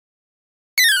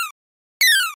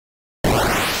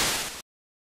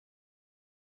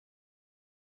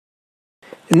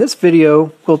In this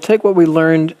video, we'll take what we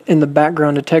learned in the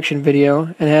background detection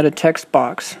video and add a text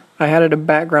box. I added a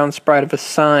background sprite of a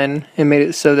sign and made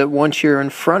it so that once you're in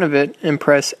front of it and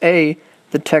press A,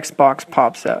 the text box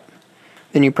pops up.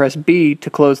 Then you press B to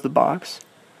close the box.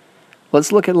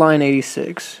 Let's look at line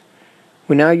 86.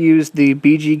 We now use the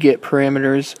bgget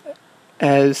parameters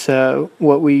as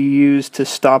what we use to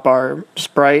stop our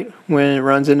sprite when it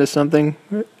runs into something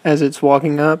as it's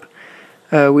walking up.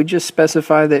 We just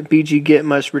specify that bgget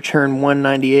must return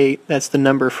 198, that's the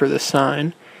number for the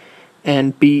sign,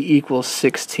 and B equals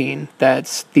 16,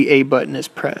 that's the A button is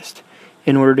pressed,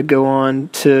 in order to go on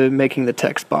to making the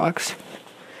text box.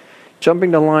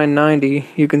 Jumping to line 90,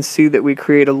 you can see that we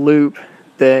create a loop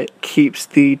that keeps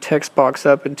the text box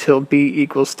up until B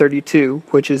equals 32,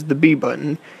 which is the B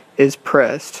button, is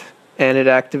pressed, and it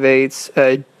activates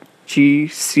G,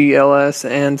 CLS,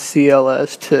 and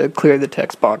CLS to clear the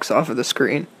text box off of the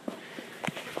screen.